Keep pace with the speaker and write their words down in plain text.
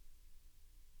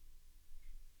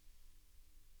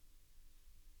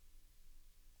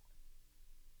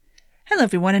Hello,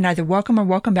 everyone, and either welcome or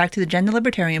welcome back to the Jen the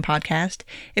Libertarian podcast.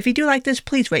 If you do like this,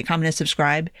 please rate, comment, and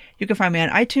subscribe. You can find me on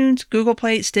iTunes, Google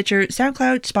Play, Stitcher,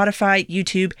 SoundCloud, Spotify,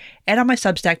 YouTube, and on my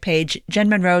Substack page,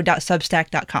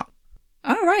 jenmonroe.substack.com.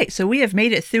 All right, so we have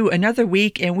made it through another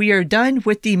week, and we are done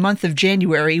with the month of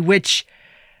January, which,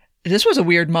 this was a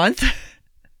weird month.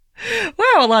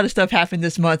 Wow, a lot of stuff happened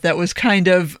this month that was kind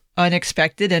of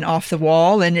unexpected and off the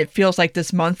wall, and it feels like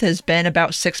this month has been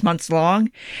about 6 months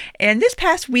long. And this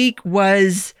past week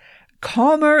was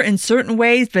calmer in certain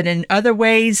ways, but in other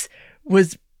ways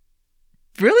was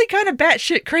really kind of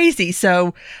batshit crazy.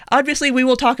 So obviously we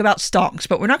will talk about stonks,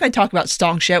 but we're not going to talk about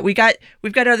stonks yet. We've got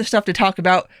other stuff to talk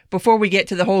about before we get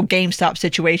to the whole GameStop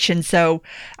situation. So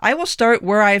I will start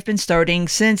where I've been starting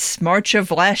since March of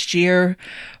last year.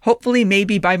 Hopefully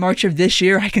maybe by March of this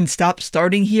year I can stop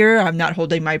starting here. I'm not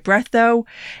holding my breath though.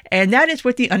 And that is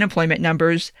with the unemployment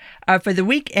numbers. For the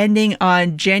week ending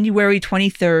on January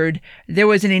 23rd, there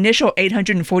was an initial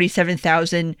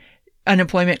 847,000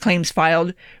 unemployment claims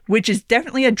filed, which is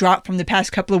definitely a drop from the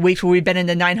past couple of weeks where we've been in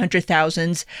the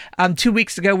 900,000s. 2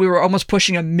 weeks ago, we were almost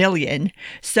pushing 1 million.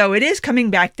 So it is coming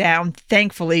back down,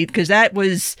 thankfully, because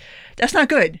that's not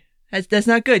good. That's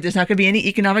not good. There's not going to be any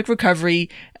economic recovery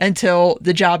until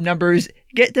the job numbers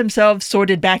get themselves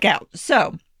sorted back out.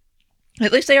 So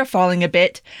at least they are falling a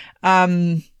bit.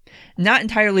 Not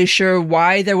entirely sure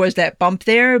why there was that bump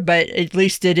there, but at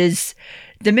least it is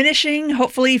diminishing,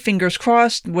 hopefully, fingers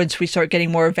crossed, once we start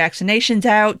getting more vaccinations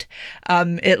out.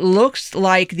 It looks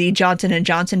like the Johnson &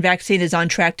 Johnson vaccine is on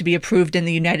track to be approved in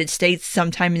the United States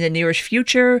sometime in the nearest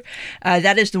future.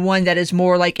 That is the one that is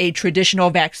more like a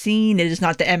traditional vaccine. It is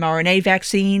not the mRNA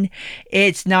vaccine.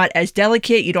 It's not as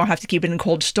delicate. You don't have to keep it in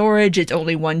cold storage. It's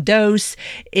only one dose.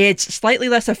 It's slightly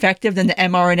less effective than the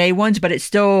mRNA ones, but it's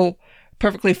still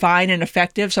perfectly fine and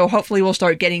effective. So hopefully we'll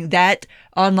start getting that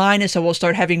online, and so we'll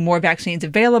start having more vaccines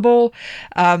available.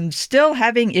 Still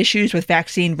having issues with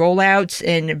vaccine rollouts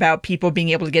and about people being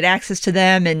able to get access to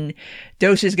them and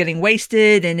doses getting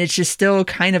wasted, and it's just still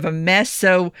kind of a mess.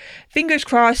 So fingers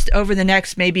crossed over the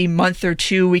next maybe month or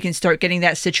two we can start getting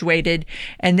that situated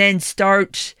and then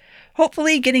start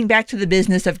hopefully getting back to the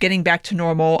business of getting back to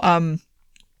normal. I'm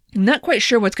not quite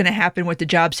sure what's going to happen with the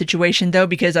job situation though,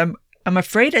 because I'm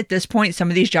afraid at this point some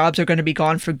of these jobs are going to be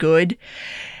gone for good.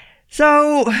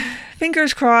 So,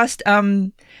 fingers crossed.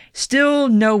 Still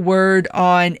no word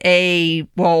on it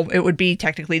would be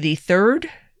technically the third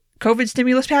COVID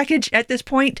stimulus package at this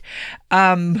point.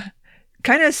 Kind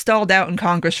of stalled out in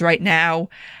Congress right now.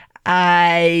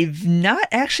 I've not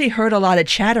actually heard a lot of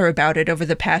chatter about it over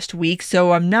the past week,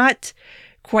 so I'm not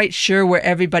quite sure where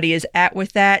everybody is at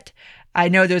with that. I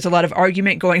know there's a lot of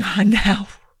argument going on now.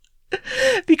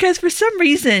 Because for some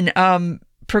reason,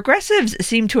 progressives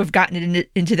seem to have gotten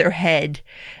it into their head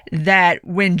that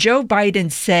when Joe Biden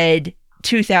said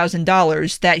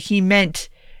 $2,000, that he meant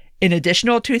an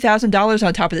additional $2,000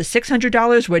 on top of the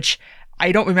 $600, which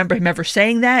I don't remember him ever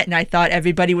saying that. And I thought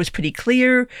everybody was pretty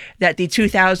clear that the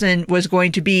 $2,000 was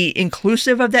going to be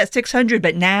inclusive of that $600.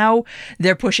 But now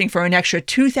they're pushing for an extra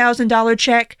 $2,000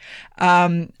 check.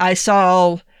 I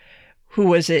saw... who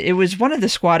was it? It was one of the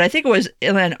squad. I think it was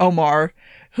Ilhan Omar,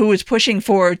 who was pushing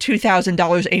for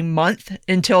 $2,000 a month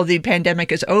until the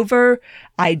pandemic is over.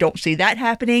 I don't see that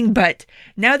happening, but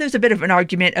now there's a bit of an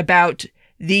argument about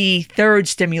the third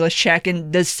stimulus check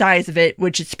and the size of it,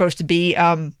 which it's supposed to be.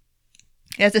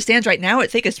 As it stands right now, I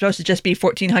think it's supposed to just be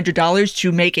 $1,400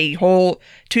 to make a whole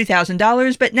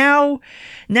 $2,000, but now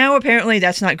apparently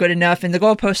that's not good enough, and the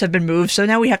goalposts have been moved, so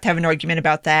now we have to have an argument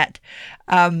about that.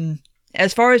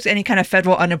 As far as any kind of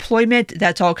federal unemployment,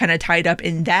 that's all kind of tied up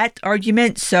in that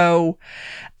argument. So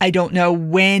I don't know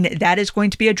when that is going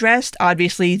to be addressed.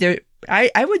 Obviously,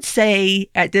 I would say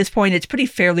at this point, it's pretty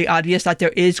fairly obvious that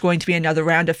there is going to be another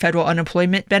round of federal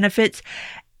unemployment benefits.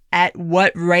 At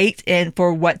what rate and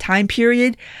for what time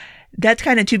period, that's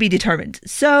kind of to be determined.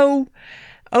 So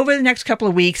over the next couple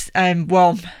of weeks, I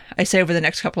say over the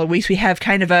next couple of weeks, we have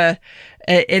kind of an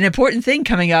important thing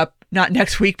coming up. Not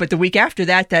next week, but the week after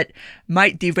that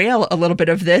might derail a little bit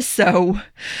of this. So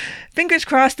fingers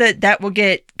crossed that will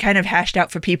get kind of hashed out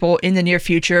for people in the near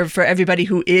future, for everybody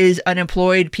who is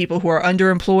unemployed, people who are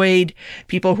underemployed,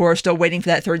 people who are still waiting for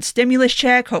that third stimulus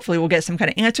check. Hopefully we'll get some kind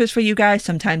of answers for you guys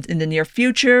sometimes in the near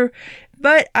future.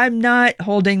 But I'm not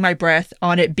holding my breath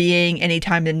on it being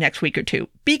anytime in the next week or two,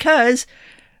 because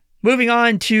moving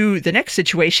on to the next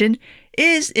situation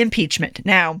is impeachment.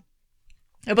 Now,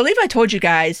 I believe I told you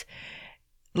guys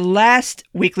last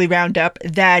weekly roundup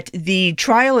that the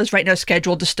trial is right now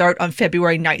scheduled to start on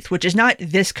February 9th, which is not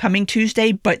this coming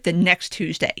Tuesday, but the next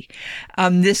Tuesday.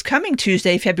 This coming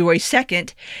Tuesday, February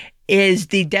 2nd, is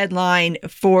the deadline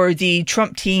for the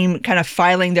Trump team kind of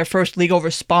filing their first legal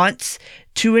response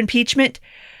to impeachment.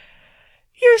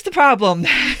 Here's the problem.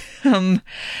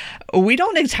 We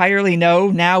don't entirely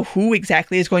know now who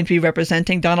exactly is going to be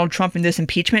representing Donald Trump in this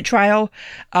impeachment trial.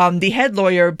 The head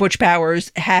lawyer, Butch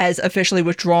Bowers, has officially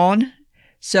withdrawn,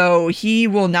 so he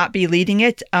will not be leading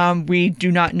it. We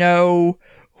do not know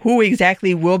who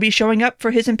exactly will be showing up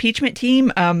for his impeachment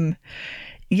team.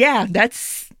 Yeah,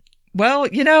 that's, well,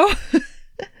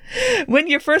 when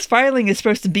your first filing is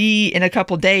supposed to be in a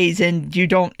couple days and you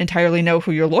don't entirely know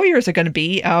who your lawyers are going to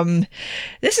be,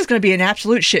 this is going to be an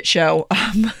absolute shit show.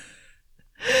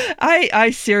 I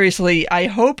seriously, I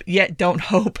hope yet don't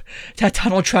hope that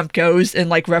Donald Trump goes and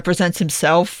represents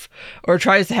himself or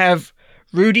tries to have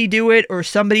Rudy do it or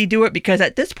somebody do it, because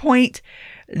at this point,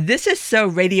 this is so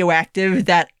radioactive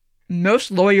that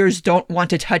most lawyers don't want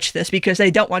to touch this because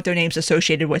they don't want their names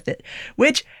associated with it,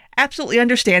 which absolutely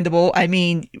understandable. I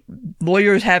mean,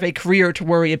 lawyers have a career to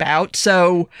worry about,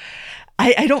 so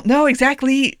I don't know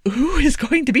exactly who is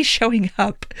going to be showing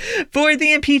up for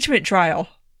the impeachment trial.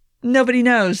 Nobody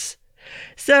knows.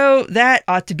 So that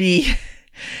ought to be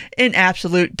an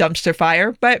absolute dumpster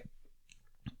fire, but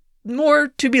more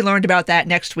to be learned about that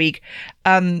next week.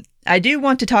 I do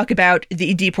want to talk about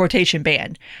the deportation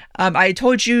ban. I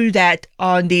told you that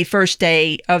on the first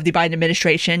day of the Biden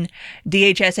administration,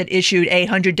 DHS had issued a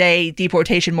 100-day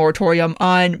deportation moratorium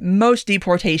on most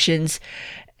deportations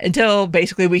until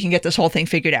basically we can get this whole thing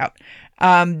figured out.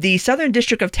 The Southern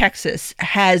District of Texas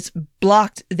has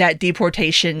blocked that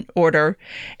deportation order,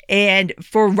 and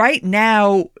for right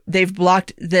now, they've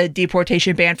blocked the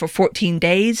deportation ban for 14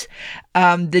 days.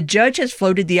 The judge has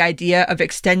floated the idea of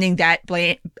extending that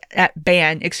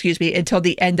ban, until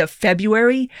the end of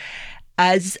February.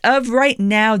 As of right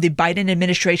now, the Biden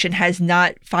administration has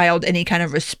not filed any kind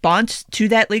of response to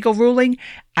that legal ruling.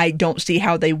 I don't see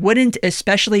how they wouldn't,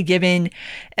 especially given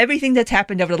everything that's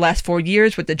happened over the last 4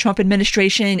 years with the Trump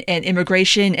administration and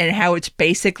immigration, and how it's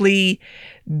basically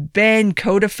been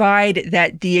codified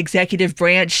that the executive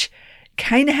branch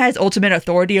kind of has ultimate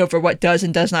authority over what does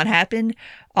and does not happen.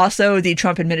 Also, the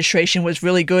Trump administration was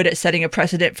really good at setting a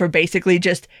precedent for basically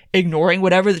just ignoring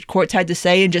whatever the courts had to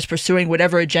say and just pursuing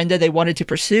whatever agenda they wanted to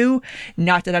pursue.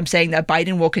 Not that I'm saying that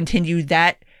Biden will continue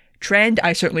that trend.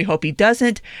 I certainly hope he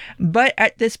doesn't. But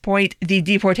at this point, the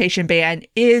deportation ban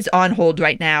is on hold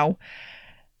right now.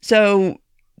 So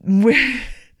we're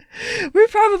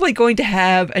probably going to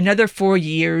have another 4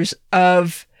 years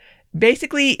of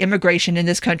basically immigration in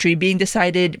this country being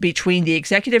decided between the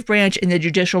executive branch and the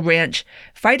judicial branch,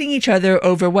 fighting each other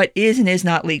over what is and is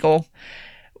not legal,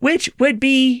 which would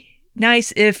be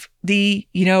nice if the,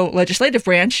 legislative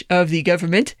branch of the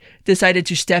government decided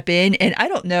to step in and, I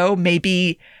don't know,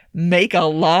 maybe make a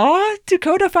law to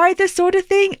codify this sort of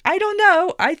thing. I don't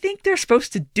know. I think they're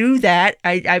supposed to do that.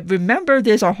 I remember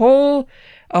there's a whole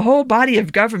body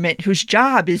of government whose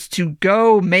job is to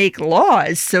go make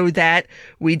laws so that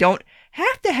we don't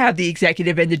have to have the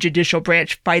executive and the judicial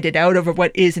branch fight it out over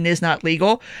what is and is not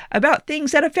legal about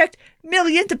things that affect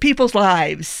millions of people's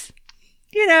lives.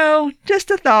 Just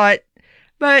a thought.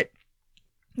 But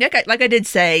like I did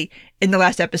say in the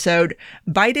last episode,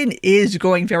 Biden is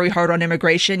going very hard on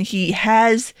immigration. He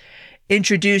has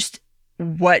introduced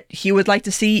what he would like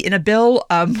to see in a bill.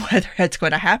 Whether that's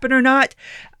going to happen or not,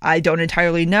 I don't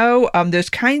entirely know. There's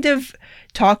kind of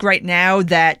talk right now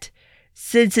that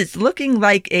since it's looking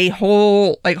like a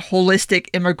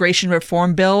holistic immigration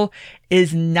reform bill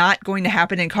is not going to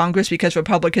happen in Congress because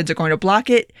Republicans are going to block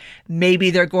it, maybe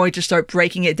they're going to start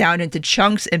breaking it down into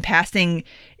chunks and passing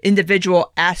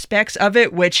individual aspects of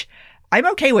it, which I'm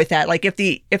okay with that.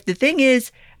 If the thing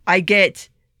is I get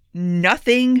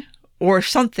nothing or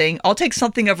something, I'll take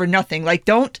something over nothing.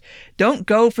 Don't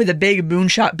go for the big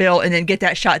moonshot bill and then get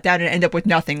that shot down and end up with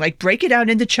nothing. Break it down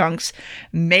into chunks,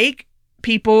 make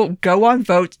people go on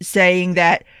votes saying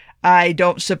that I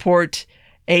don't support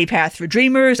a path for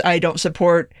dreamers, I don't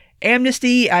support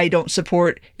amnesty, I don't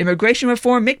support immigration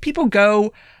reform. Make people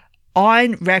go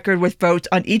on record with votes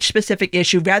on each specific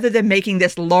issue rather than making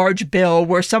this large bill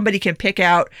where somebody can pick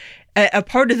out a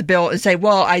part of the bill and say,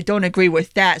 well, I don't agree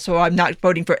with that, so I'm not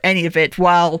voting for any of it,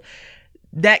 while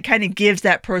that kind of gives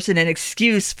that person an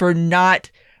excuse for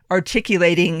not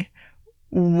articulating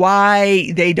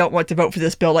why they don't want to vote for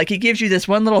this bill. It gives you this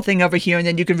one little thing over here and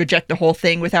then you can reject the whole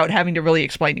thing without having to really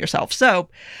explain yourself. So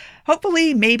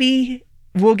hopefully maybe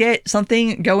we'll get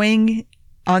something going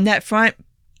on that front.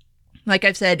 Like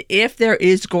I've said, if there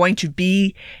is going to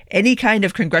be any kind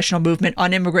of congressional movement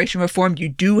on immigration reform, you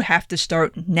do have to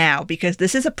start now, because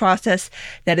this is a process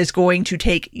that is going to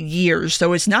take years.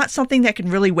 So it's not something that can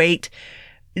really wait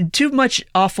too much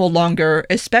awful longer,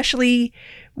 especially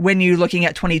when you're looking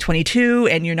at 2022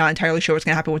 and you're not entirely sure what's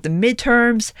going to happen with the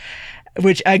midterms,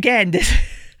 which again,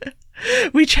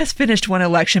 we just finished one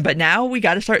election, but now we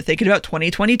got to start thinking about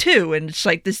 2022. And it's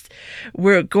like this,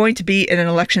 we're going to be in an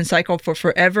election cycle for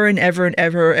forever and ever and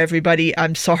ever, everybody.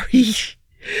 I'm sorry.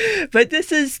 But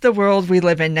this is the world we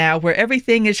live in now, where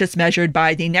everything is just measured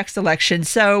by the next election.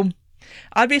 So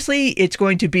obviously, it's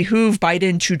going to behoove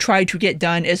Biden to try to get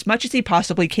done as much as he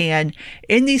possibly can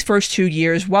in these first 2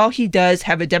 years while he does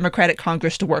have a Democratic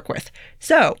Congress to work with.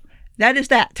 So that is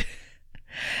that.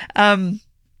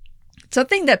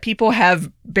 Something that people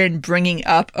have been bringing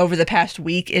up over the past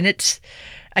week, and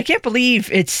I can't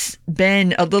believe it's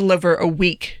been a little over a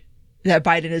week that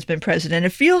Biden has been president.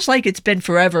 It feels like it's been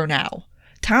forever now.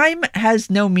 Time has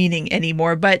no meaning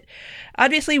anymore, but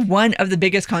obviously one of the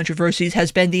biggest controversies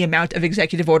has been the amount of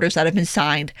executive orders that have been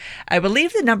signed. I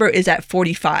believe the number is at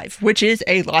 45, which is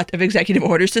a lot of executive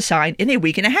orders to sign in a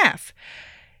week and a half.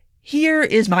 Here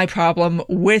is my problem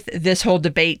with this whole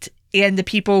debate and the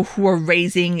people who are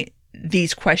raising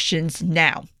these questions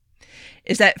now,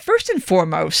 is that first and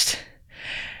foremost,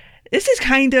 this is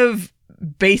kind of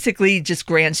basically just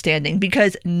grandstanding,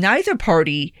 because neither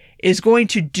party is going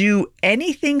to do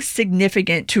anything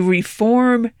significant to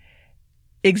reform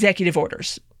executive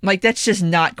orders. Like, that's just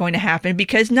not going to happen,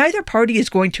 because neither party is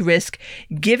going to risk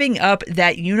giving up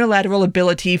that unilateral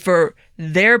ability for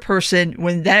their person,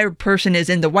 when their person is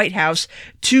in the White House,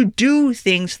 to do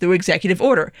things through executive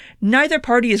order. Neither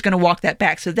party is going to walk that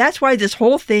back. So that's why this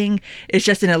whole thing is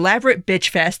just an elaborate bitch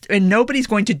fest, and nobody's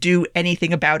going to do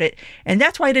anything about it. And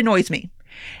that's why it annoys me.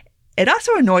 It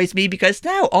also annoys me because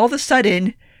now all of a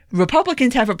sudden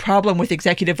Republicans have a problem with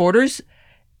executive orders.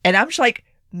 And I'm just like,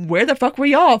 where the fuck were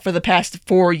y'all for the past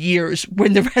 4 years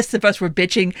when the rest of us were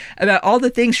bitching about all the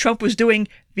things Trump was doing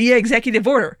via executive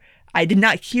order? I did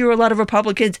not hear a lot of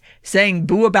Republicans saying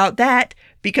boo about that,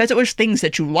 because it was things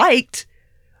that you liked.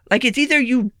 Like, it's either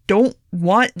you don't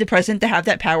want the president to have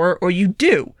that power or you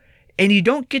do. And you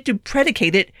don't get to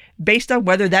predicate it based on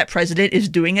whether that president is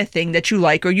doing a thing that you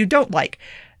like or you don't like.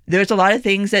 There's a lot of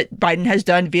things that Biden has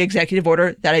done via executive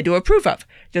order that I do approve of.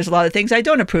 There's a lot of things I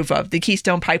don't approve of. The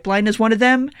Keystone Pipeline is one of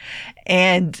them.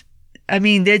 And I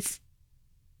mean, it's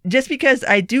just because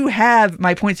I do have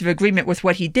my points of agreement with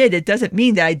what he did, it doesn't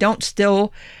mean that I don't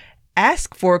still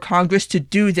ask for Congress to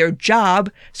do their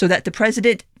job so that the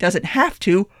president doesn't have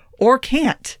to or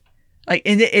can't. Like,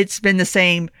 and it's been the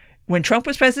same when Trump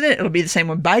was president. It'll be the same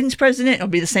when Biden's president. It'll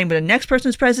be the same when the next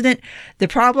person's president. The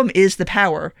problem is the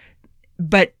power.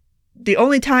 But the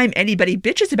only time anybody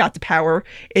bitches about the power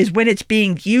is when it's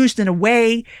being used in a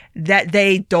way that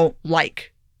they don't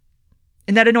like.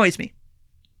 And that annoys me.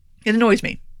 It annoys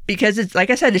me because it's,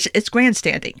 like I said, it's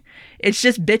grandstanding. It's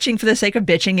just bitching for the sake of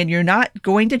bitching, and you're not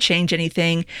going to change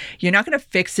anything. You're not going to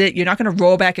fix it. You're not going to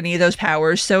roll back any of those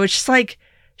powers. So it's just like,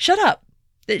 shut up.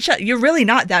 You're really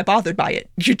not that bothered by it.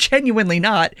 You're genuinely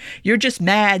not. You're just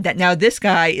mad that now this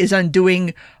guy is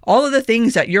undoing all of the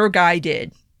things that your guy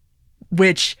did.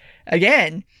 Which,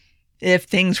 again, if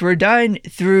things were done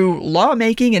through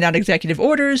lawmaking and not executive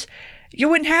orders, you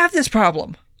wouldn't have this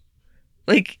problem.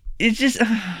 Like, it's just,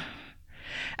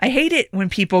 I hate it when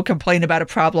people complain about a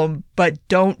problem, but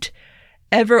don't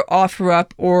ever offer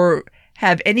up or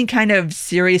have any kind of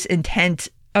serious intent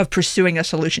of pursuing a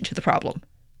solution to the problem.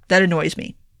 That annoys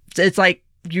me. It's like,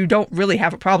 you don't really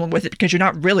have a problem with it because you're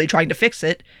not really trying to fix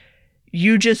it.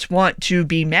 You just want to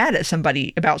be mad at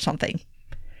somebody about something.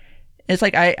 It's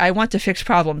like, I want to fix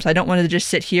problems. I don't want to just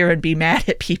sit here and be mad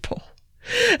at people.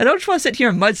 I don't just want to sit here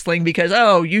and mudsling because,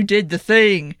 oh, you did the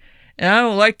thing, and I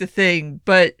don't like the thing,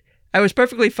 but I was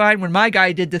perfectly fine when my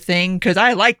guy did the thing because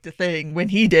I liked the thing when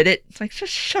he did it. It's like,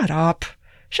 just shut up.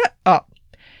 Shut up.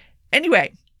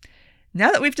 Anyway,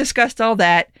 now that we've discussed all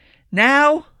that,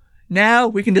 now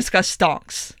we can discuss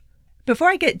stonks. Before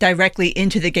I get directly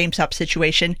into the GameStop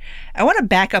situation, I want to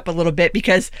back up a little bit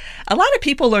because a lot of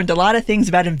people learned a lot of things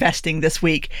about investing this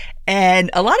week,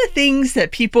 and a lot of things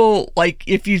that people, like,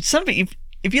 if you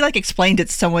like explained it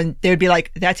to someone, they would be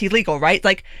like, that's illegal, right?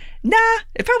 Like, nah,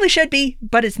 it probably should be,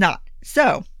 but it's not.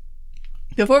 So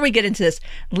before we get into this,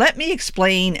 let me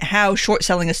explain how short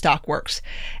selling a stock works.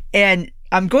 And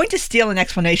I'm going to steal an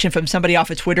explanation from somebody off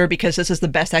of Twitter because this is the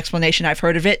best explanation I've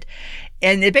heard of it.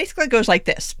 And it basically goes like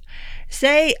this.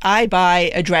 Say I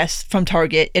buy a dress from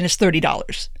Target and it's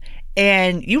 $30.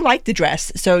 And you like the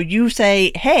dress, so you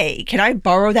say, hey, can I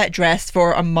borrow that dress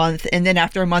for a month? And then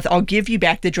after a month, I'll give you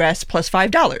back the dress plus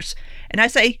 $5. And I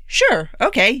say, sure,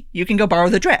 okay, you can go borrow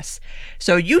the dress.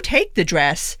 So you take the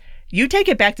dress, you take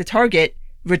it back to Target,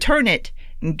 return it,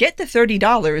 and get the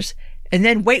 $30, and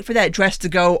then wait for that dress to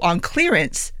go on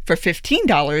clearance for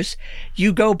 $15.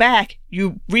 You go back,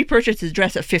 you repurchase the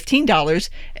dress at $15,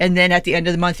 and then at the end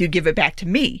of the month, you give it back to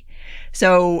me.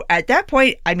 So at that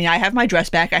point, I mean, I have my dress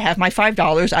back. I have my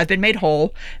 $5. I've been made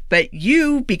whole. But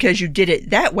you, because you did it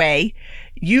that way,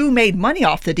 you made money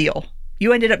off the deal.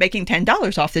 You ended up making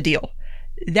 $10 off the deal.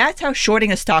 That's how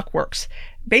shorting a stock works.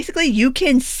 Basically, you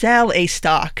can sell a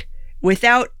stock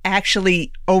without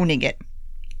actually owning it.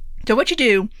 So what you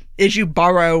do is you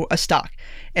borrow a stock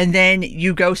and then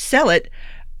you go sell it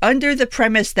under the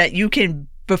premise that you can,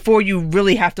 before you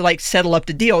really have to like settle up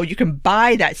the deal, you can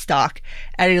buy that stock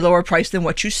at a lower price than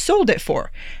what you sold it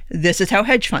for. This is how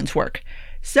hedge funds work.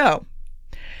 So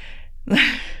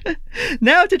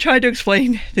now to try to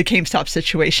explain the GameStop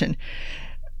situation,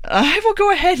 I will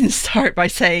go ahead and start by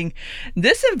saying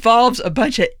this involves a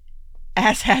bunch of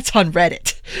asshats on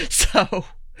Reddit. So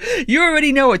you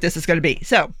already know what this is going to be.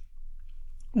 So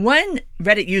one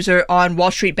Reddit user on Wall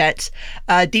Street Bets,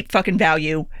 Deep Fucking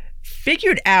Value,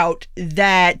 figured out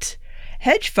that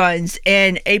hedge funds,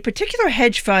 and a particular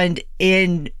hedge fund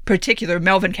in particular,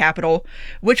 Melvin Capital,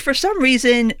 which for some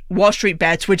reason Wall Street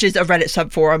Bets, which is a Reddit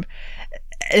subforum,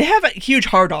 they have a huge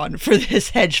hard-on for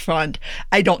this hedge fund.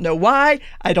 I don't know why.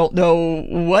 I don't know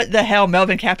what the hell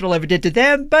Melvin Capital ever did to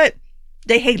them, but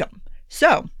they hate them.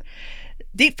 So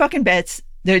Deep Fucking Bets,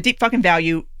 their Deep Fucking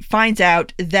Value, finds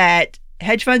out that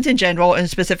hedge funds in general, and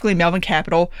specifically Melvin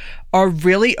Capital, are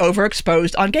really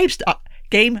overexposed on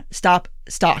GameStop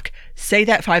stock. Say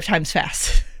that 5 times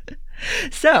fast.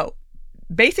 So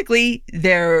basically,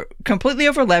 they're completely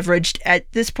over-leveraged.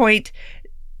 At this point,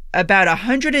 about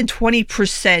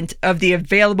 120% of the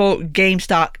available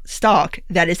GameStop stock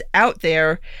that is out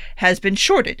there has been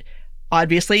shorted.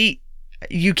 Obviously,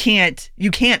 you can't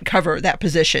cover that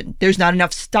position. There's not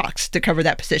enough stocks to cover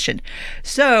that position.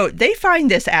 So they find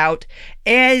this out,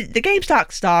 and the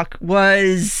GameStop stock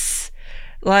was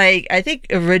like, I think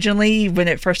originally when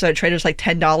it first started trading, it was like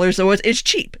 $10. So it's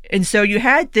cheap. And so you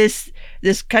had this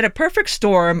kind of perfect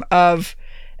storm of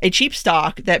a cheap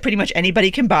stock that pretty much anybody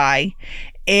can buy,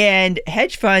 and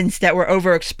hedge funds that were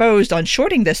overexposed on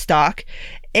shorting this stock,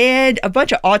 and a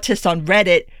bunch of autists on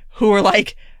Reddit who were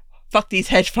like, fuck these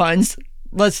hedge funds.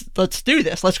 Let's do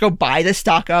this. Let's go buy this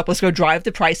stock up. Let's go drive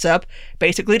the price up,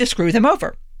 basically to screw them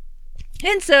over.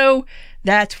 And so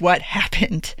that's what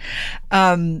happened.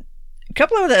 A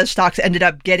couple of the stocks ended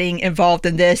up getting involved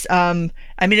in this.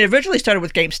 It originally started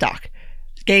with GameStop.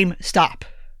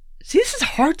 See, this is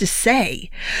hard to say.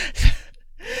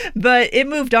 But it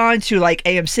moved on to like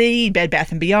AMC, Bed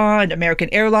Bath & Beyond, American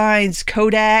Airlines,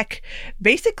 Kodak,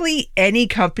 basically any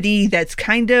company that's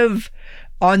kind of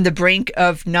on the brink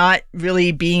of not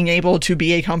really being able to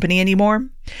be a company anymore.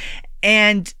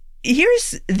 And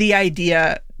here's the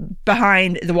idea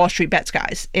behind the Wall Street Bets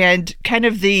guys and kind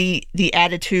of the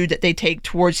attitude that they take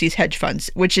towards these hedge funds,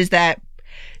 which is that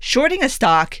shorting a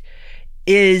stock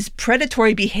is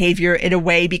predatory behavior in a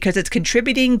way because it's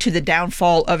contributing to the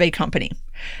downfall of a company.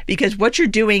 Because what you're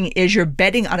doing is you're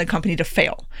betting on a company to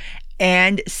fail.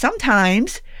 And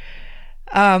sometimes,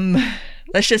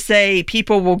 let's just say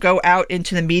people will go out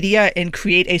into the media and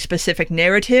create a specific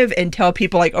narrative and tell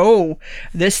people like, oh,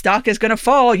 this stock is going to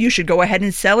fall. You should go ahead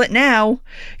and sell it now,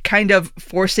 kind of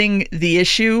forcing the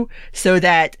issue so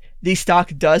that the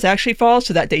stock does actually fall,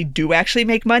 so that they do actually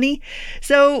make money.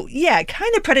 So yeah,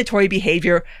 kind of predatory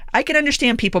behavior. I can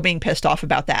understand people being pissed off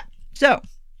about that. So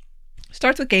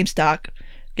starts with GameStop.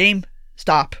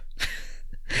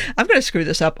 I'm going to screw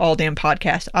this up all damn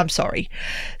podcast. I'm sorry.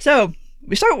 So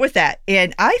we start with that.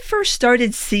 And I first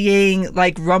started seeing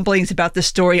like rumblings about this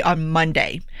story on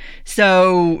Monday.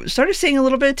 So started seeing a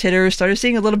little bit of titter, started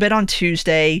seeing a little bit on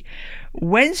Tuesday.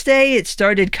 Wednesday, it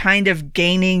started kind of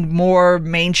gaining more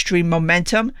mainstream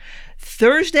momentum.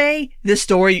 Thursday, the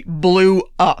story blew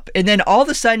up. And then all of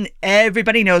a sudden,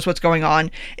 everybody knows what's going on.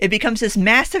 It becomes this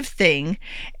massive thing.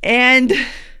 And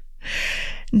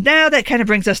now that kind of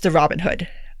brings us to Robinhood.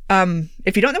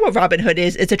 If you don't know what Robinhood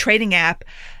is, it's a trading app.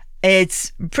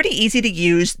 It's pretty easy to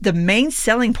use. The main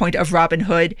selling point of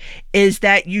Robinhood is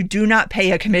that you do not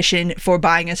pay a commission for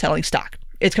buying and selling stock.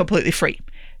 It's completely free.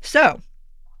 So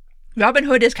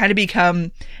Robinhood has kind of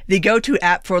become the go-to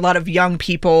app for a lot of young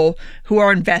people who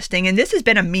are investing. And this has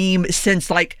been a meme since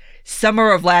like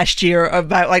summer of last year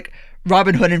about like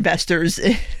Robinhood investors.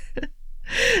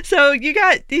 So you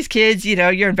got these kids, you know,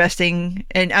 you're investing,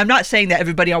 and I'm not saying that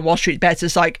everybody on Wall Street Bets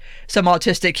is like some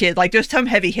autistic kid. Like there's some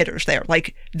heavy hitters there.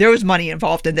 Like there was money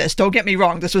involved in this. Don't get me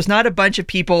wrong. This was not a bunch of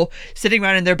people sitting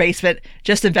around in their basement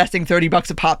just investing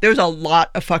 $30 a pop. There's a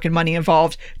lot of fucking money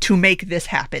involved to make this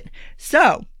happen.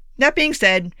 So that being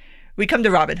said, we come to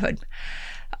Robinhood.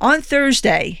 On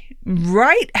Thursday,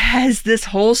 right as this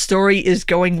whole story is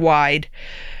going wide,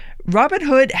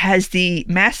 Robinhood has the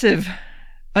massive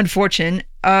unfortune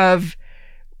of,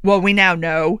 well, we now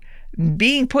know,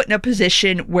 being put in a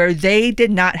position where they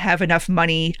did not have enough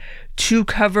money to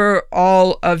cover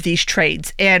all of these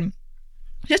trades. And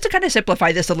just to kind of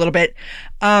simplify this a little bit,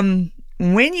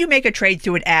 when you make a trade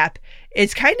through an app,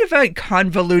 it's kind of a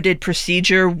convoluted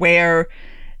procedure where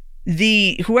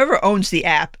whoever owns the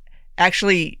app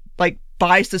actually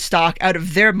buys the stock out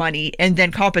of their money and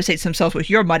then compensates themselves with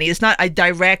your money. It's not a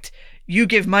direct, you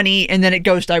give money and then it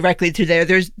goes directly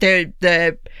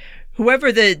to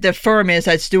whoever the firm is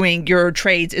that's doing your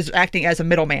trades is acting as a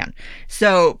middleman.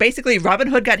 So basically,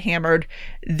 Robinhood got hammered.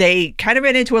 They kind of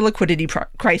ran into a liquidity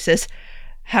crisis.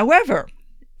 However,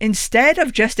 instead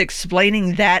of just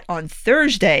explaining that on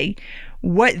Thursday,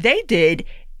 what they did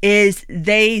is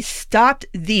they stopped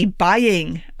the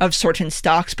buying of certain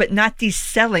stocks, but not the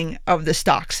selling of the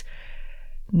stocks.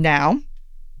 Now,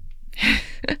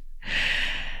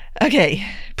 okay,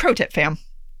 pro tip, fam.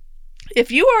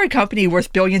 If you are a company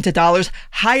worth billions of dollars,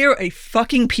 hire a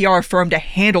fucking PR firm to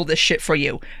handle this shit for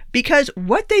you. Because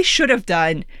what they should have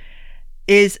done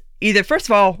is either, first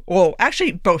of all, well,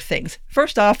 actually both things.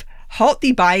 First off, halt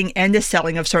the buying and the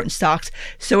selling of certain stocks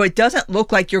so it doesn't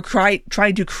look like you're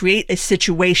trying to create a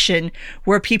situation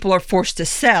where people are forced to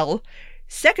sell.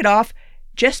 Second off,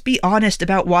 just be honest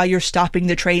about why you're stopping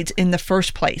the trades in the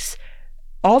first place.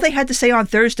 All they had to say on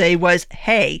Thursday was,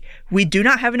 hey, we do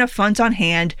not have enough funds on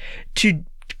hand to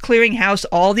clearinghouse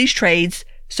all these trades,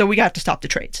 so we got to stop the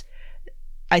trades.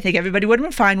 I think everybody would have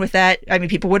been fine with that. I mean,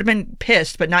 people would have been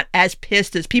pissed, but not as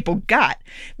pissed as people got,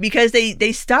 because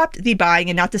they stopped the buying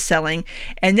and not the selling.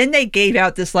 And then they gave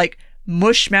out this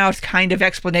mush-mouth kind of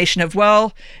explanation of,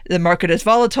 well, the market is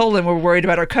volatile and we're worried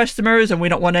about our customers and we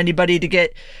don't want anybody to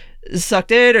get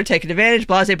sucked in or taken advantage,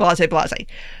 blase, blase, blase.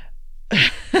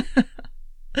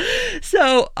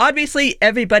 So obviously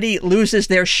everybody loses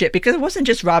their shit because it wasn't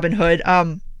just Robinhood.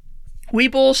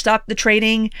 Webull stopped the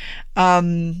trading.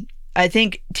 I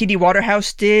think TD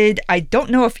Waterhouse did. I don't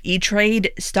know if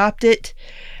E-Trade stopped it,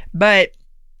 but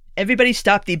everybody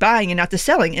stopped the buying and not the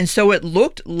selling. And so it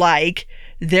looked like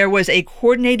there was a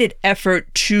coordinated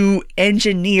effort to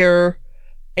engineer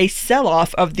a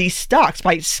sell-off of these stocks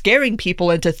by scaring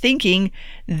people into thinking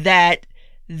that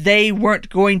they weren't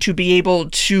going to be able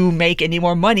to make any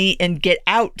more money and get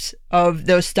out of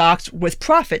those stocks with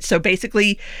profit. So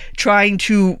basically trying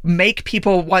to make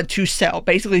people want to sell,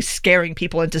 basically scaring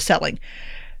people into selling.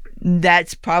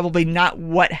 That's probably not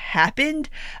what happened.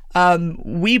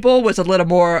 Webull was a little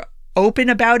more open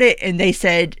about it, and they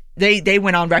said, they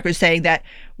went on record saying that,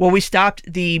 well, we stopped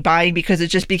the buying because it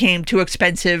just became too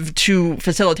expensive to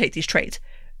facilitate these trades.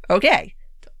 Okay,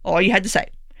 all you had to say.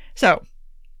 So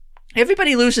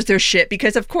everybody loses their shit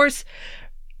because, of course,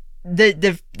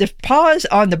 the pause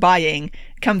on the buying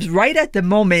comes right at the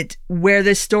moment where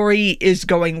this story is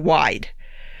going wide.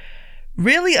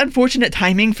 Really unfortunate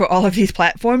timing for all of these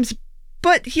platforms,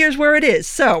 but here's where it is.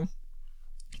 So,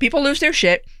 people lose their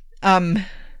shit. I'm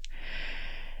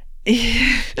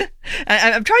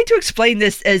trying to explain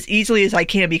this as easily as I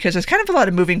can because there's kind of a lot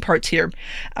of moving parts here.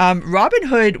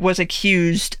 Robinhood was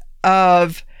accused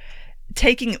of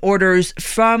taking orders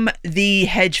from the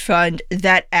hedge fund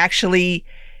that actually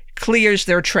clears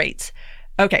their trades.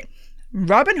 Okay,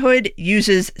 Robinhood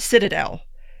uses Citadel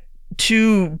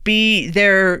to be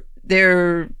their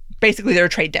basically their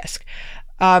trade desk.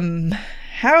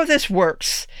 How this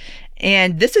works,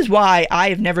 and this is why I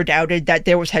have never doubted that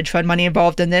there was hedge fund money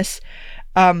involved in this.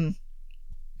 And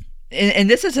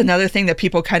this is another thing that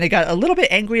people kind of got a little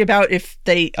bit angry about if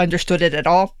they understood it at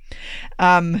all.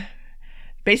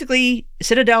 Basically,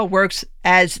 Citadel works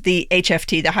as the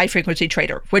HFT, the high frequency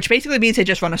trader, which basically means they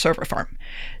just run a server farm.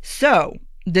 So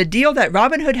the deal that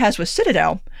Robinhood has with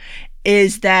Citadel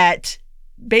is that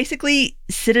basically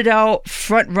Citadel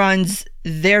front runs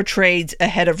their trades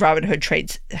ahead of Robinhood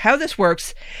trades. How this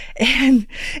works, and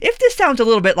if this sounds a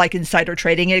little bit like insider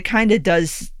trading, it kind of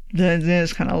does.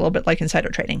 It's kind of a little bit like insider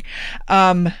trading.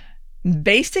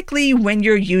 Basically, when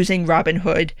you're using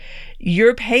Robinhood,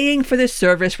 you're paying for the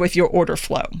service with your order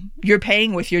flow. You're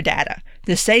paying with your data.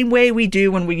 The same way we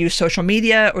do when we use social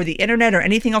media or the internet or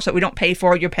anything else that we don't pay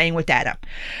for, you're paying with data.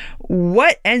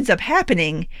 What ends up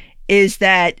happening is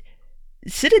that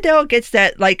Citadel gets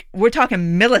that, we're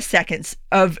talking milliseconds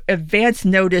of advance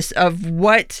notice of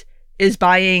what is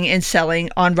buying and selling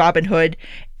on Robinhood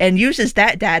and uses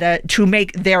that data to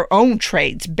make their own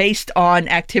trades based on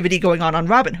activity going on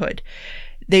Robinhood.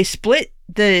 They split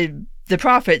the the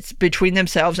profits between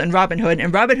themselves and Robinhood,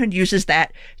 and Robinhood uses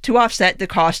that to offset the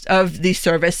cost of the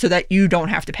service so that you don't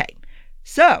have to pay.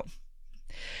 So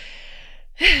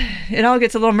it all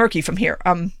gets a little murky from here.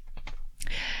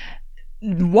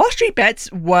 Wall Street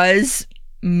Bets was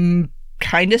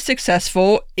kind of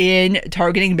successful in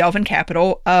targeting Melvin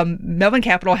Capital. Melvin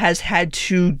Capital has had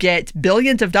to get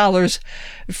billions of dollars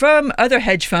from other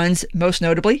hedge funds, most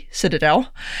notably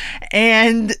Citadel.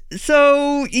 And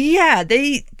so, yeah,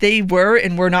 they were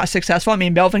and were not successful. I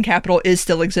mean, Melvin Capital is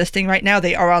still existing right now.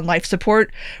 They are on life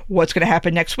support. What's going to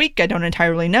happen next week, I don't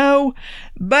entirely know.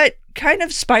 But kind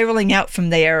of spiraling out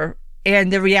from there,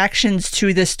 and the reactions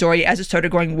to this story as it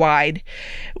started going wide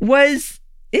was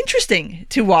interesting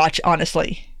to watch,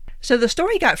 honestly. So the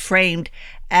story got framed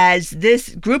as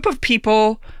this group of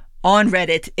people on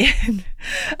Reddit, and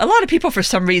a lot of people, for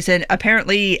some reason,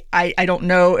 apparently, I don't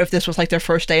know if this was like their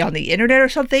first day on the internet or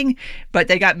something, but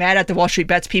they got mad at the Wall Street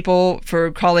Bets people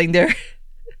for calling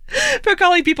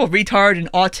people retard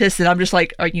and autists, and I'm just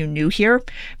like, are you new here?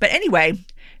 But anyway,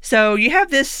 so you have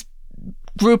this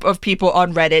group of people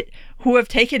on Reddit who have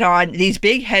taken on these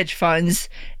big hedge funds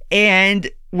and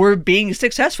were being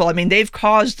successful. I mean, they've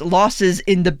caused losses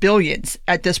in the billions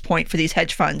at this point for these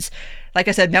hedge funds. Like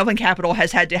I said, Melvin Capital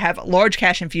has had to have large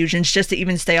cash infusions just to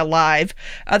even stay alive.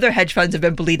 Other hedge funds have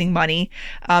been bleeding money.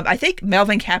 I think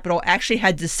Melvin Capital actually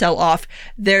had to sell off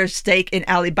their stake in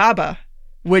Alibaba,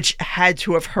 which had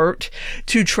to have hurt,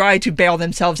 to try to bail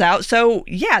themselves out. So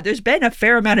yeah, there's been a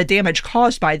fair amount of damage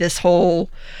caused by this whole,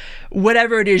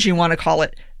 whatever it is you want to call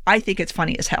it. I think it's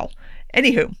funny as hell.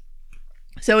 Anywho,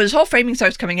 so this whole framing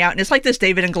starts coming out, and it's like this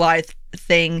David and Goliath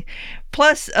thing,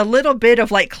 plus a little bit of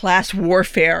like class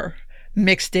warfare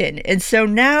mixed in. And so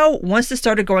now, once this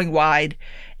started going wide,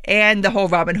 and the whole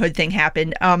Robinhood thing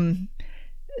happened,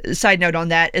 side note on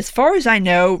that, as far as I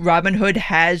know, Robinhood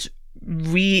has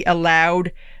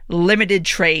re-allowed limited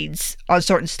trades on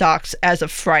certain stocks as of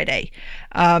Friday.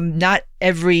 Not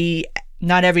every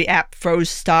app froze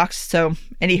stocks. So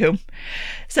anywho,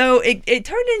 so it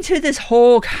turned into this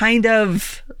whole kind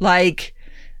of like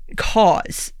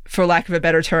cause, for lack of a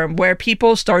better term, where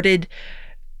people started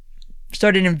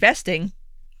investing,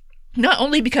 not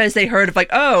only because they heard of like,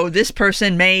 oh, this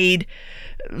person made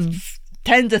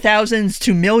tens of thousands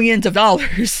to millions of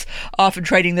dollars off of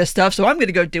trading this stuff, so I'm going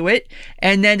to go do it.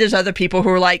 And then there's other people who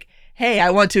are like, hey,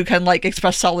 I want to kind of like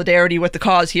express solidarity with the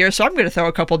cause here, so I'm going to throw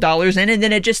a couple dollars in. And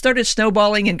then it just started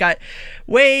snowballing and got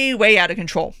way, way out of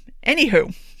control.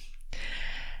 Anywho,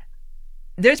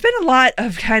 there's been a lot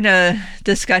of kind of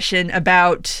discussion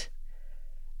about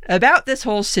this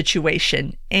whole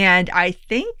situation. And I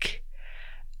think,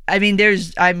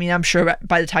 I'm sure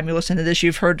by the time you listen to this,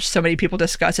 you've heard so many people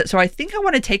discuss it. So I think I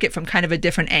want to take it from kind of a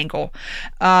different angle.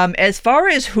 As far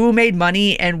as who made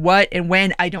money and what and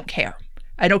when, I don't care.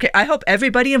 I hope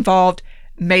everybody involved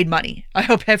made money. I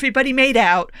hope everybody made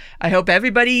out. I hope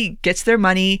everybody gets their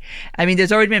money. I mean,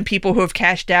 there's already been people who have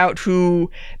cashed out, who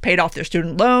paid off their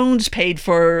student loans, paid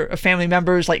for a family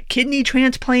member's like kidney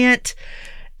transplant.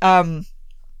 The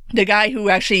guy who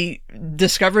actually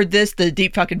discovered this, the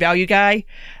deep fucking value guy,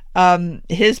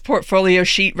 his portfolio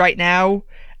sheet right now,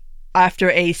 after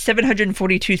a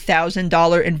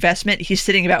 $742,000 investment, he's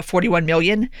sitting about $41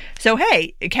 million. So,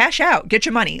 hey, cash out, get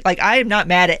your money. Like, I am not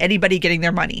mad at anybody getting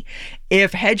their money.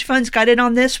 If hedge funds got in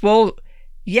on this, well,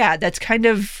 yeah, that's kind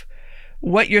of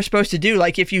what you're supposed to do.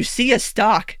 Like, if you see a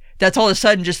stock that's all of a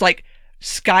sudden just like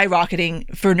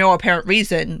skyrocketing for no apparent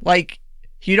reason, like,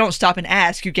 you don't stop and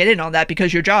ask, you get in on that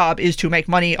because your job is to make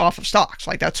money off of stocks.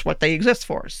 Like, that's what they exist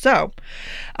for. So,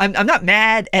 I'm not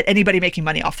mad at anybody making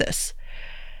money off this.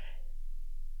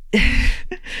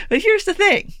 But here's the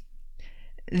thing.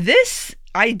 This,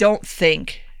 I don't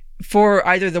think, for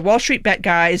either the Wall Street Bet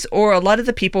guys or a lot of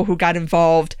the people who got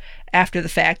involved after the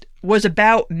fact, was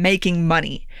about making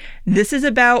money. This is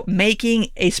about making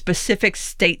a specific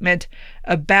statement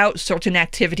about certain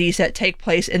activities that take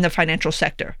place in the financial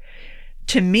sector.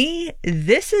 To me,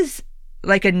 this is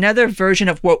like another version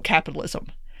of woke capitalism.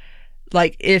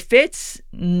 Like, if it's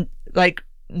like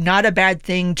not a bad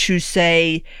thing to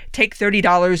say, take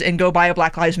 $30 and go buy a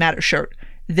Black Lives Matter shirt,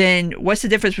 then what's the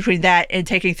difference between that and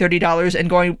taking $30 and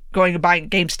going and buying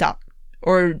GameStop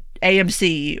or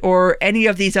AMC or any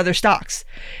of these other stocks?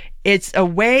 It's a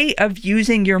way of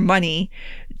using your money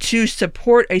to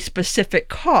support a specific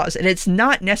cause. And it's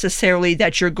not necessarily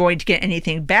that you're going to get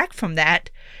anything back from that.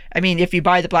 I mean, if you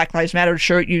buy the Black Lives Matter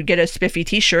shirt, you get a spiffy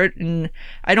t-shirt. And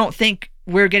I don't think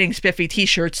we're getting spiffy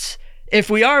t-shirts. If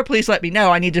we are, please let me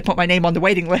know. I need to put my name on the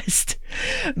waiting list.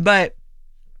 But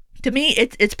to me,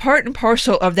 it's part and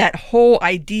parcel of that whole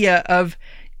idea of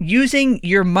using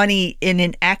your money in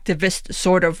an activist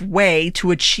sort of way to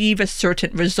achieve a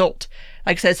certain result.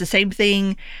 Like I said, it's the same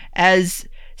thing as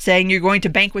saying you're going to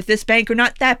bank with this bank or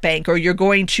not that bank, or you're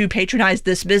going to patronize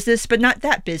this business but not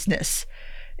that business.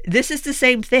 This is the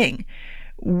same thing.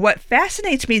 What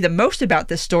fascinates me the most about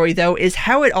this story, though, is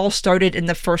how it all started in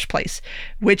the first place,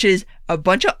 which is a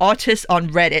bunch of autists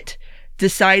on Reddit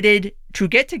decided to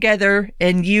get together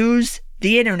and use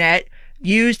the internet,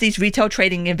 use these retail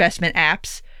trading investment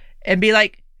apps, and be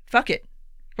like, fuck it,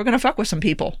 we're going to fuck with some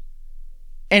people.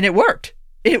 And it worked.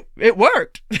 It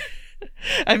worked.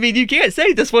 I mean, you can't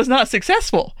say this was not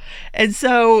successful. And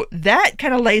so that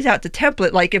kind of lays out the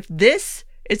template. Like, if this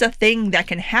is a thing that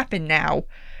can happen now,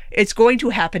 it's going to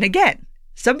happen again.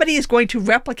 Somebody is going to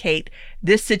replicate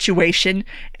this situation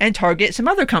and target some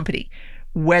other company.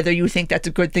 Whether you think that's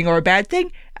a good thing or a bad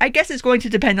thing, I guess it's going to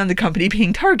depend on the company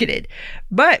being targeted.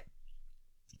 But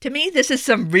to me, this is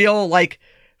some real, like,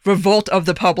 revolt of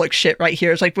the public shit right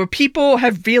here. It's like where people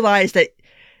have realized that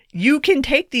you can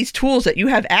take these tools that you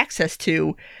have access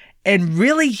to and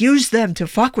really use them to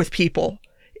fuck with people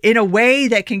in a way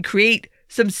that can create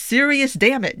some serious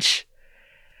damage.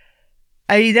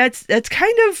 I mean, that's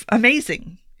kind of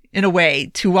amazing in a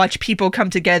way to watch people come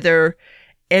together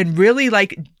and really,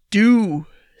 like, do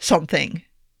something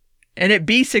and it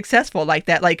be successful like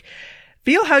that. Like,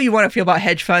 feel how you want to feel about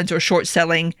hedge funds or short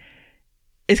selling.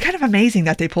 It's kind of amazing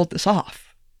that they pulled this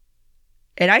off.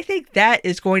 And I think that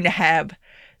is going to have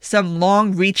some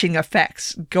long-reaching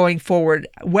effects going forward,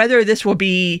 whether this will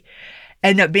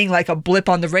end up being like a blip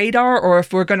on the radar, or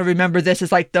if we're going to remember this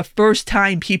as like the first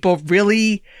time people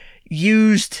really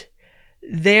used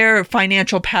their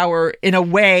financial power in a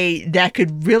way that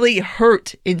could really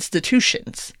hurt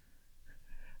institutions.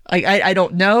 I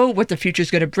don't know what the future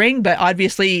is going to bring, but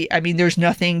obviously, I mean, there's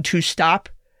nothing to stop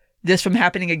this from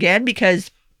happening again, because,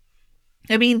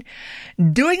 I mean,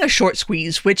 doing a short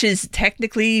squeeze, which is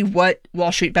technically what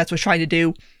Wall Street Bets was trying to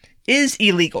do, is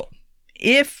illegal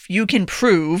if you can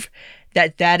prove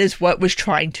that that is what was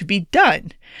trying to be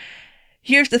done.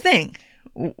 Here's the thing.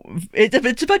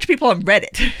 It's a bunch of people on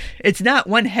Reddit. It's not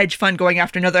one hedge fund going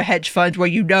after another hedge fund where,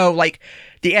 you know, like,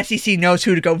 the SEC knows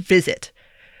who to go visit.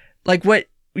 Like, what,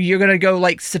 you're going to go,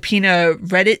 like, subpoena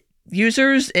Reddit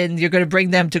users and you're going to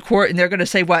bring them to court and they're going to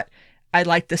say, what, I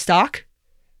like the stock?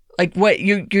 Like, what,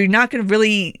 you're not going to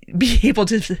really be able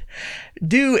to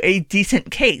do a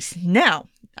decent case. Now,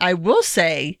 I will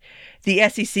say the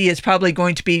SEC is probably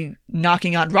going to be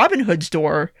knocking on Robinhood's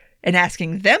door and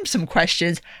asking them some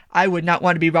questions. I would not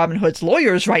want to be Robinhood's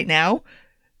lawyers right now.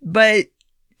 But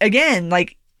again,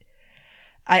 like,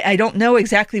 I don't know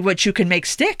exactly what you can make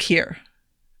stick here.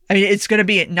 I mean, it's going to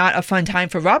be not a fun time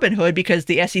for Robinhood because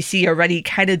the SEC already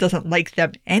kind of doesn't like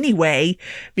them anyway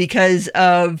because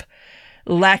of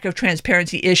lack of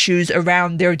transparency issues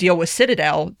around their deal with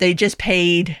Citadel. They just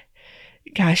paid,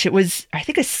 gosh, it was, I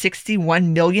think, a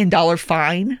 $61 million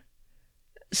fine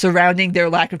surrounding their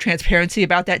lack of transparency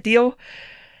about that deal.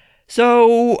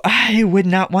 So I would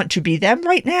not want to be them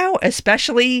right now,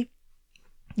 especially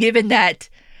given that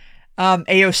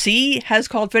AOC has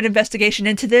called for an investigation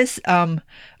into this.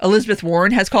 Elizabeth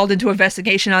Warren has called into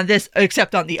investigation on this,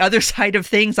 except on the other side of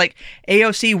things. Like,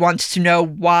 AOC wants to know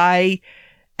why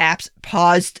apps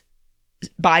paused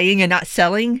buying and not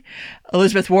selling.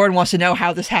 Elizabeth Warren wants to know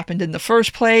how this happened in the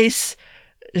first place.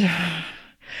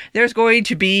 There's going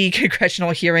to be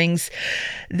congressional hearings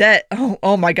that,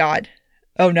 oh my God.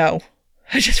 Oh no.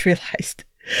 I just realized.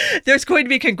 There's going to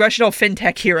be congressional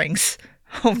fintech hearings.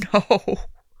 Oh no.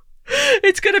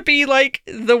 It's going to be like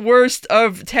the worst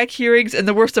of tech hearings and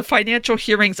the worst of financial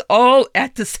hearings all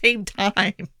at the same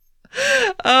time.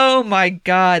 Oh my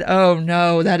God. Oh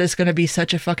no. That is going to be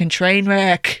such a fucking train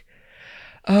wreck.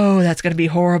 Oh, that's going to be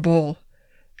horrible.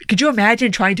 Could you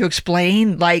imagine trying to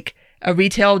explain, like, a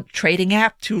retail trading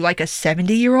app to, like, a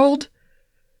 70-year-old?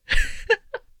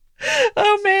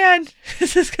 Oh man,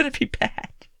 this is going to be bad.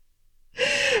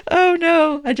 Oh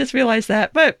no, I just realized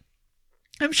that. But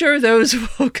I'm sure those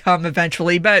will come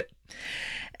eventually. But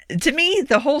to me,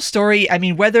 the whole story, I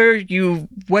mean, whether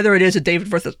it is a David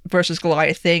versus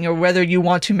Goliath thing, or whether you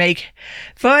want to make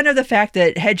fun of the fact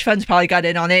that hedge funds probably got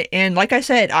in on it, and like I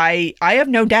said, I have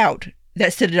no doubt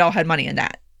that Citadel had money in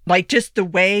that. Like, just the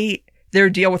way their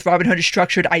deal with Robinhood is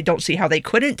structured, I don't see how they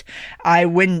couldn't. I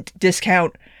wouldn't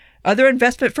discount other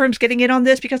investment firms getting in on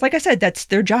this because, like I said, that's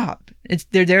their job.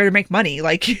 They're there to make money.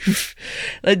 Like,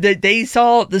 they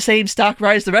saw the same stock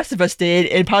rise the rest of us did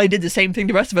and probably did the same thing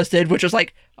the rest of us did, which was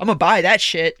like, I'm gonna buy that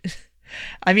shit.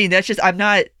 I mean, that's just, I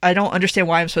don't understand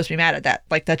why I'm supposed to be mad at that.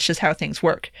 Like, that's just how things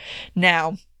work.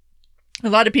 Now, a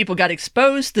lot of people got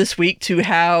exposed this week to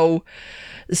how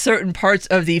certain parts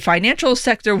of the financial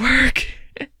sector work.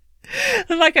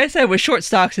 Like I said, with short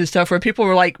stocks and stuff, where people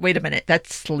were like, wait a minute,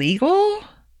 that's legal?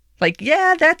 Like,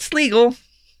 yeah, that's legal.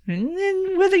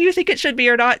 And whether you think it should be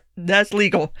or not, that's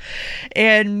legal.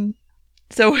 And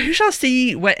so we shall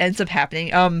see what ends up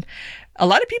happening. A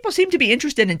lot of people seem to be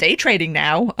interested in day trading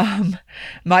now.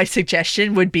 My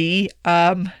suggestion would be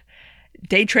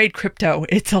day trade crypto.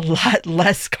 It's a lot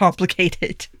less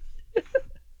complicated.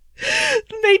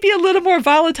 Maybe a little more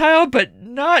volatile, but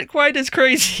not quite as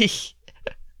crazy.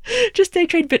 Just day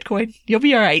trade Bitcoin. You'll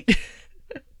be all right.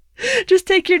 Just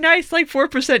take your nice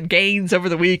 4% gains over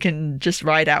the week and just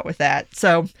ride out with that.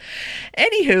 So,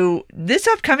 anywho, this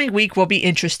upcoming week will be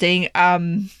interesting.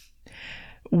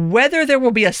 Whether there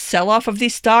will be a sell-off of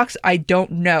these stocks, I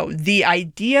don't know. The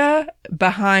idea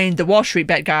behind the Wall Street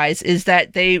Bet guys is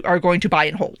that they are going to buy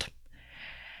and hold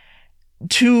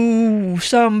to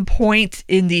some point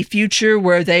in the future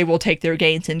where they will take their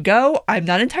gains and go. I'm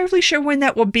not entirely sure when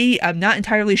that will be. I'm not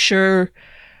entirely sure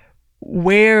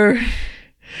where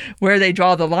they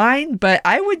draw the line, but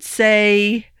I would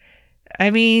say,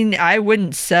 I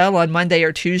wouldn't sell on Monday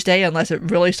or Tuesday unless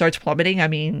it really starts plummeting. I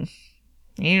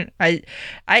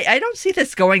don't see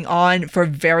this going on for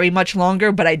very much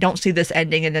longer, but I don't see this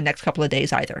ending in the next couple of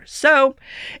days either. So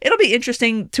it'll be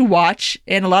interesting to watch.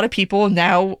 And a lot of people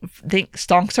now think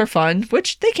stonks are fun,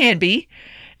 which they can be.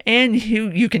 And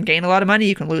you can gain a lot of money,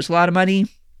 you can lose a lot of money.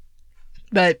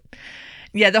 But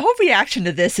yeah, the whole reaction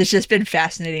to this has just been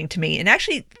fascinating to me. And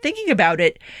actually thinking about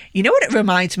it, you know what it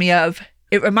reminds me of?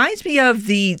 It reminds me of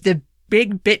the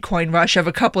big Bitcoin rush of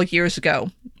a couple of years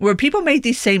ago, where people made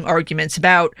these same arguments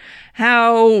about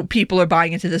how people are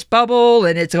buying into this bubble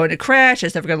and it's going to crash,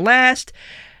 it's never going to last.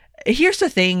 Here's the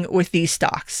thing with these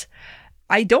stocks.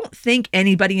 I don't think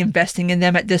anybody investing in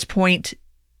them at this point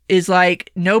is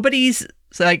nobody's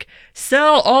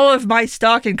sell all of my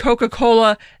stock in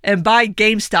Coca-Cola and buy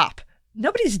GameStop.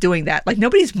 Nobody's doing that.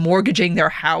 Nobody's mortgaging their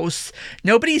house.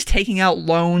 Nobody's taking out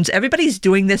loans. Everybody's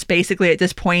doing this basically at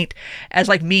this point as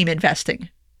meme investing.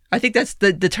 I think that's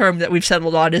the term that we've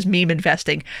settled on, is meme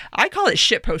investing. I call it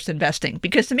shitpost investing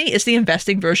because to me it's the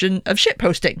investing version of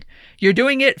shitposting. You're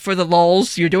doing it for the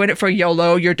lulz. You're doing it for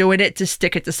YOLO. You're doing it to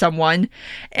stick it to someone.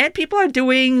 And people are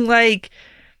doing $50,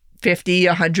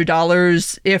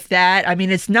 $100, if that.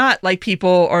 It's not like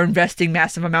people are investing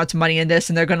massive amounts of money in this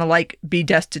and they're going to be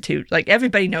destitute.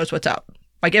 Everybody knows what's up.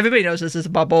 Everybody knows this is a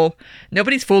bubble.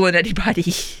 Nobody's fooling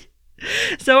anybody.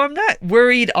 So I'm not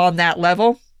worried on that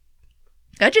level.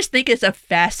 I just think it's a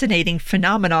fascinating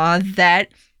phenomenon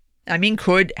that,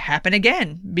 could happen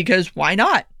again, because why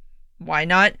not? Why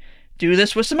not do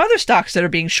this with some other stocks that are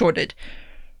being shorted?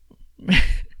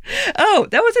 Oh,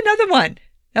 that was another one.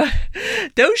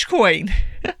 Dogecoin.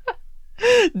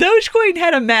 Dogecoin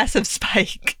had a massive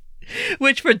spike,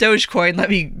 which for Dogecoin, let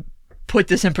me put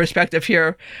this in perspective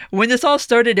here. When this all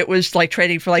started, it was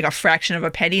trading for a fraction of a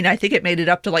penny, and I think it made it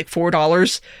up to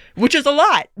 $4, which is a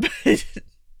lot.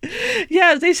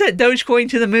 Yeah, they sent Dogecoin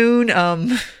to the moon.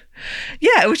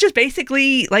 Yeah, it was just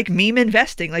basically meme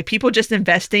investing, people just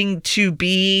investing to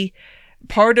be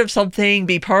part of something,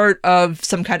 be part of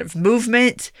some kind of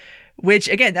movement. Which,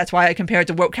 again, that's why I compare it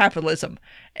to woke capitalism.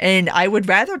 And I would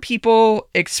rather people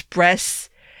express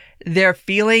their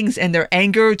feelings and their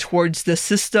anger towards the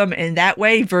system in that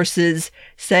way versus,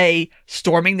 say,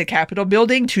 storming the Capitol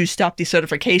building to stop the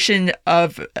certification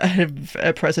of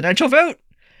a presidential vote.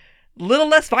 A little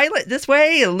less violent this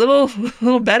way, a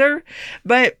little better.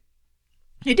 But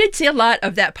you did see a lot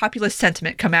of that populist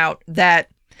sentiment come out that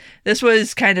this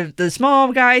was kind of the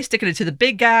small guy sticking it to the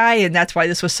big guy, and that's why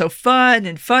this was so fun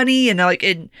and funny. And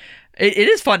it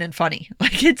is fun and funny.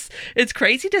 It's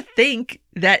crazy to think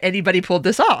that anybody pulled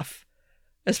this off,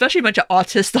 especially a bunch of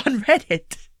autists on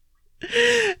Reddit.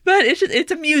 But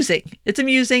it's amusing. It's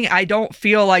amusing. I don't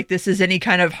feel like this is any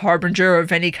kind of harbinger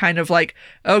of any kind of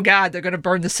oh God, they're going to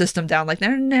burn the system down.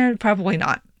 No, probably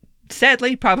not.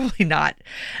 Sadly, probably not.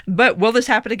 But will this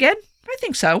happen again? I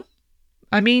think so.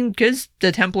 Because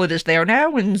the template is there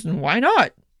now, and why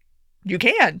not? You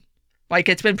can.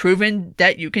 It's been proven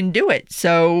that you can do it.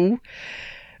 So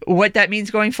what that means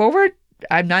going forward,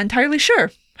 I'm not entirely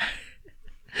sure.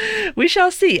 We shall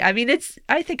see. I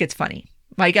think it's funny.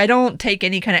 I don't take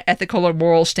any kind of ethical or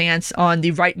moral stance on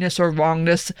the rightness or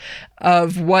wrongness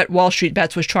of what Wall Street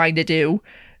Bets was trying to do.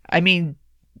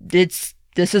 This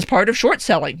is part of short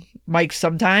selling.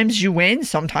 Sometimes you win,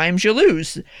 sometimes you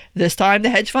lose. This time the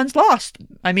hedge funds lost.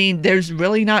 There's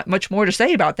really not much more to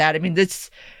say about that. This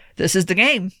is the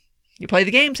game. You play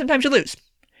the game, sometimes you lose.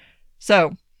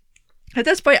 So, At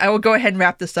this point, I will go ahead and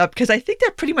wrap this up because I think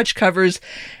that pretty much covers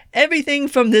everything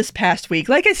from this past week.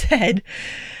 Like I said,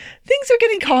 things are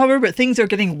getting calmer, but things are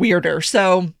getting weirder.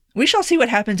 So we shall see what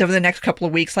happens over the next couple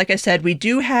of weeks. Like I said, we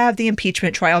do have the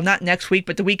impeachment trial, not next week,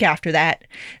 but the week after that.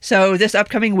 So this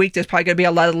upcoming week, there's probably going to be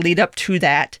a lot of lead up to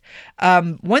that.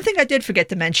 One thing I did forget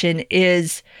to mention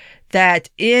is that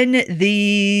in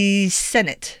the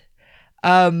Senate,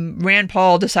 Rand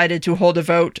Paul decided to hold a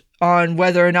vote on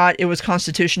whether or not it was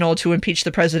constitutional to impeach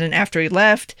the president after he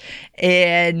left,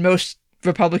 and most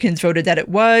Republicans voted that it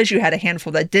was. You had a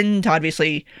handful that didn't,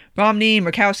 obviously Romney,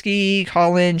 Murkowski,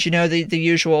 Collins, the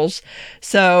usuals.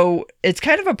 So it's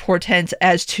kind of a portent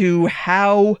as to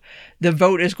how the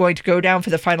vote is going to go down for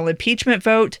the final impeachment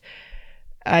vote.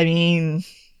 I mean,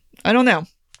 I don't know.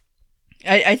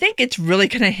 I think it's really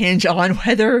going to hinge on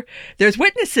whether there's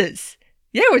witnesses.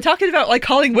 Yeah, we're talking about like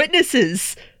calling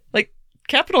witnesses, like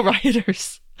Capitol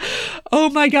rioters.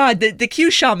 Oh my God, the Q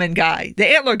shaman guy, the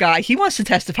antler guy, he wants to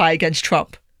testify against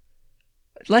Trump.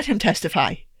 Let him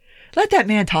testify. Let that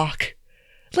man talk.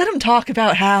 Let him talk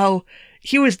about how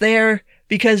he was there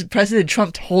because President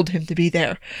Trump told him to be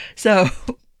there. So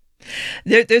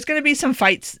there's going to be some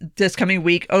fights this coming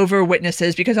week over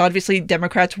witnesses because obviously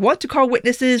Democrats want to call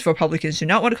witnesses. Republicans do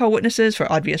not want to call witnesses for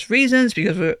obvious reasons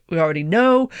because we already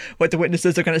know what the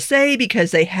witnesses are going to say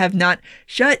because they have not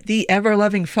shut the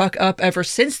ever-loving fuck up ever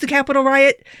since the Capitol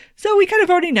riot. So we kind of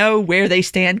already know where they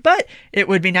stand, but it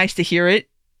would be nice to hear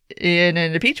it in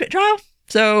an impeachment trial.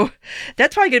 So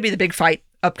that's probably going to be the big fight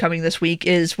upcoming this week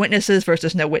is witnesses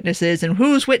versus no witnesses and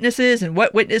who's witnesses and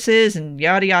what witnesses and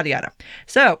yada, yada, yada.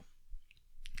 So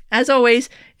as always,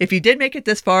 if you did make it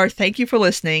this far, thank you for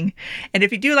listening. And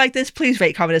if you do like this, please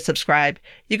rate, comment, and subscribe.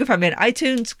 You can find me on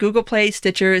iTunes, Google Play,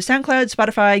 Stitcher, SoundCloud,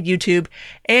 Spotify, YouTube,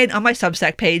 and on my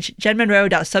Substack page,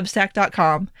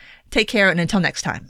 jenmonroe.substack.com. Take care, and until next time.